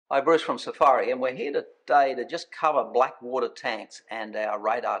Hi, Bruce from Safiery, and we're here today to just cover black water tanks and our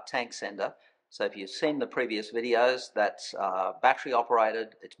radar tank sender. So if you've seen the previous videos, that's battery operated,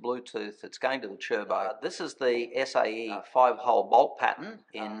 it's Bluetooth, it's going to the Cerbo. This is the SAE 5-hole bolt pattern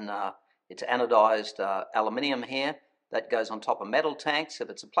in it's anodized aluminium here. That goes on top of metal tanks. If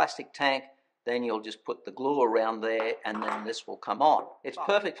it's a plastic tank, then you'll just put the glue around there and then this will come on. It's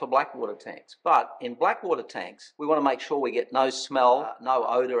perfect for black water tanks, but in black water tanks we want to make sure we get no smell, no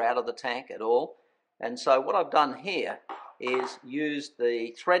odor out of the tank at all. And so what I've done here is use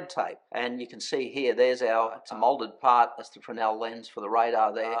the thread tape, and you can see here there's it's a molded part, that's the Fresnel lens for the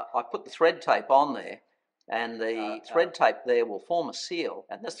radar there. I put the thread tape on there, and the thread tape there will form a seal,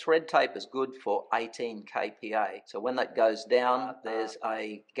 and this thread tape is good for 18 kPa. So when that goes down, there's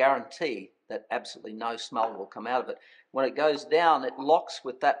a guarantee that absolutely no smell will come out of it. When it goes down, it locks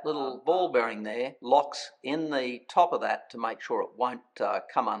with that little ball bearing there, locks in the top of that to make sure it won't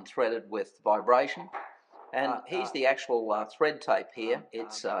come unthreaded with vibration. And here's the actual thread tape here.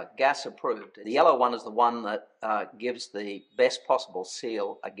 It's gas approved. The yellow one is the one that gives the best possible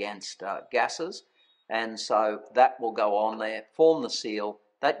seal against gases. And so that will go on there, form the seal.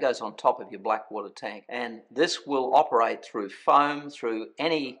 That goes on top of your black water tank. And this will operate through foam, through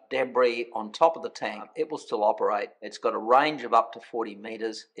any debris on top of the tank. It will still operate. It's got a range of up to 40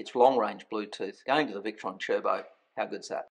 meters. It's long range Bluetooth, going to the Victron Cerbo. How good's that?